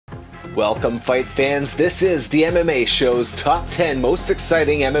Welcome, fight fans. This is the MMA Show's Top 10 Most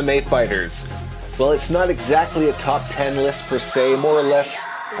Exciting MMA Fighters. Well, it's not exactly a top 10 list per se, more or less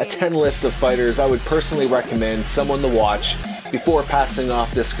a 10 list of fighters I would personally recommend someone to watch before passing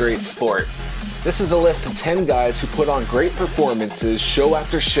off this great sport. This is a list of 10 guys who put on great performances show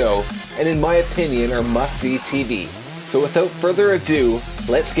after show, and in my opinion are must-see TV. So without further ado,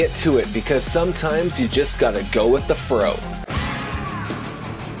 let's get to it, because sometimes you just gotta go with the fro.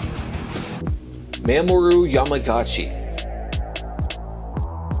 Mamoru Yamagata.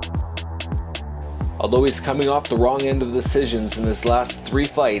 Although he's coming off the wrong end of decisions in his last 3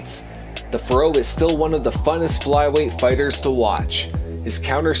 fights, the Fro is still one of the funnest flyweight fighters to watch. His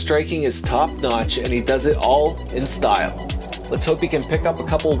counter-striking is top-notch, and he does it all in style. Let's hope he can pick up a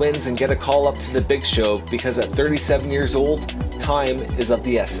couple wins and get a call up to the big show, because at 37 years old, time is of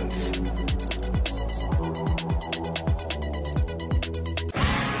the essence.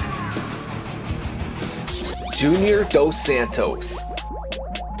 Junior Dos Santos.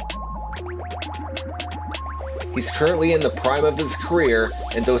 He's currently in the prime of his career,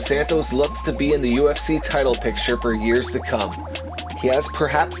 and Dos Santos looks to be in the UFC title picture for years to come. He has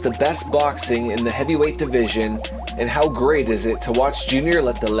perhaps the best boxing in the heavyweight division, and how great is it to watch Junior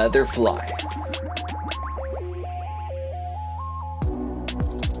let the leather fly.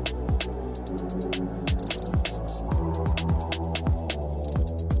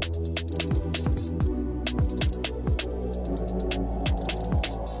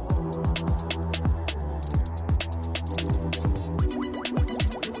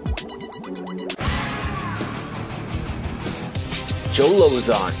 Joe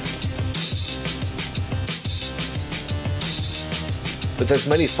Lauzon. With as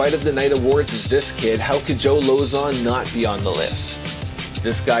many Fight of the Night awards as this kid, how could Joe Lauzon not be on the list?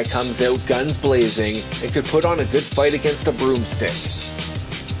 This guy comes out guns blazing and could put on a good fight against a broomstick.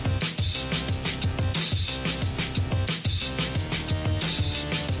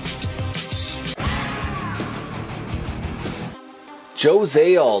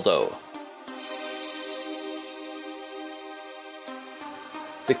 Jose Aldo.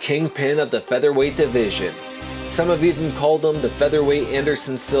 The kingpin of the featherweight division. Some have even called him the featherweight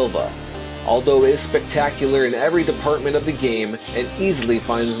Anderson Silva. Aldo is spectacular in every department of the game and easily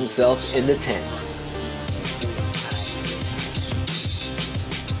finds himself in the 10.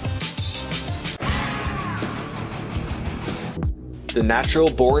 The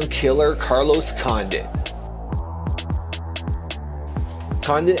natural-born killer Carlos Condit.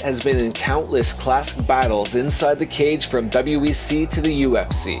 Condit has been in countless classic battles inside the cage from WEC to the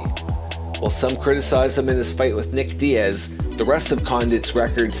UFC. While some criticize him in his fight with Nick Diaz, the rest of Condit's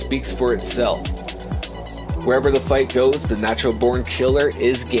record speaks for itself. Wherever the fight goes, the natural-born killer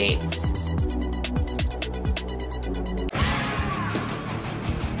is game.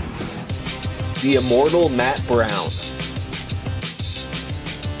 The immortal Matt Brown.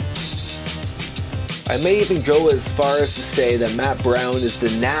 I may even go as far as to say that Matt Brown is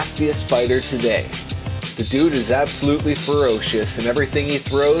the nastiest fighter today. The dude is absolutely ferocious, and everything he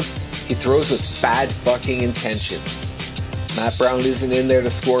throws with bad fucking intentions. Matt Brown isn't in there to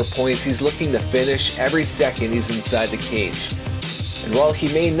score points, he's looking to finish every second he's inside the cage. And while he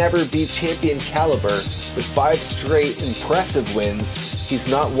may never be champion caliber, with 5 straight impressive wins, he's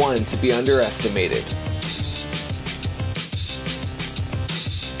not one to be underestimated.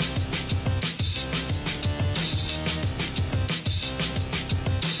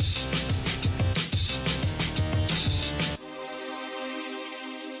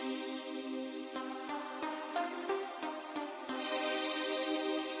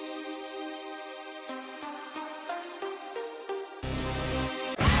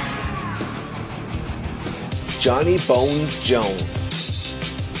 Johnny Bones Jones.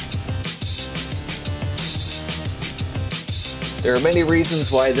 There are many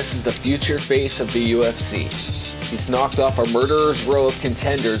reasons why this is the future face of the UFC. He's knocked off a murderer's row of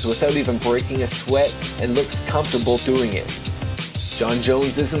contenders without even breaking a sweat and looks comfortable doing it. John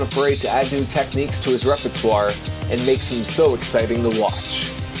Jones isn't afraid to add new techniques to his repertoire and makes him so exciting to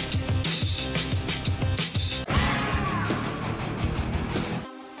watch.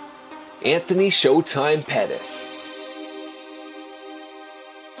 Anthony Showtime Pettis.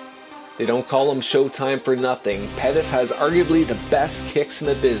 They don't call him Showtime for nothing. Pettis has arguably the best kicks in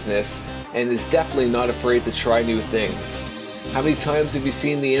the business and is definitely not afraid to try new things. How many times have you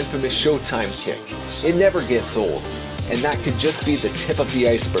seen the infamous Showtime kick? It never gets old, and that could just be the tip of the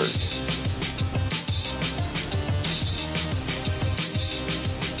iceberg.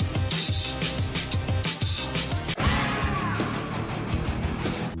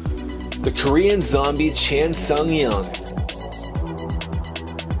 The Korean zombie Chan Sung Young.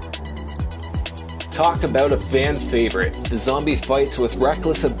 Talk about a fan favorite. The zombie fights with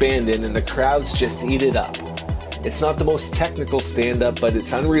reckless abandon and the crowds just eat it up. It's not the most technical stand-up, but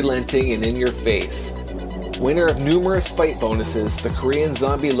it's unrelenting and in your face. Winner of numerous fight bonuses, the Korean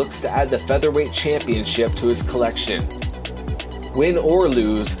Zombie looks to add the featherweight championship to his collection. Win or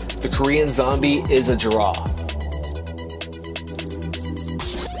lose, the Korean Zombie is a draw.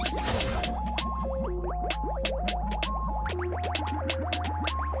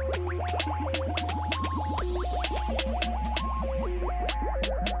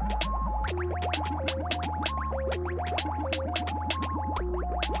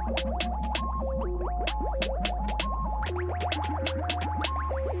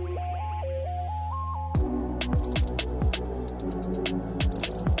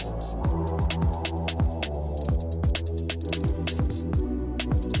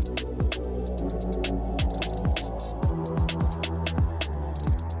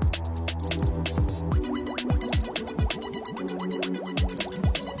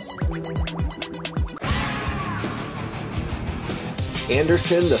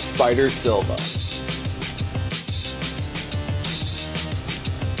 Anderson the Spider Silva.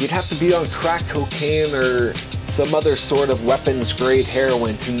 You'd have to be on crack cocaine or some other sort of weapons-grade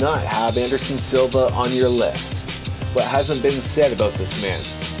heroin to not have Anderson Silva on your list. What hasn't been said about this man?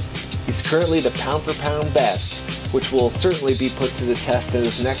 He's currently the pound-for-pound best, which will certainly be put to the test in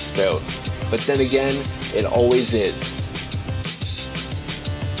his next bout, but then again, it always is.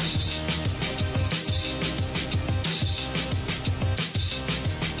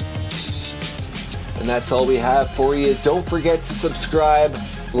 And that's all we have for you. Don't forget to subscribe,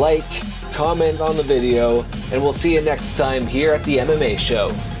 like, comment on the video, and we'll see you next time here at the MMA Show.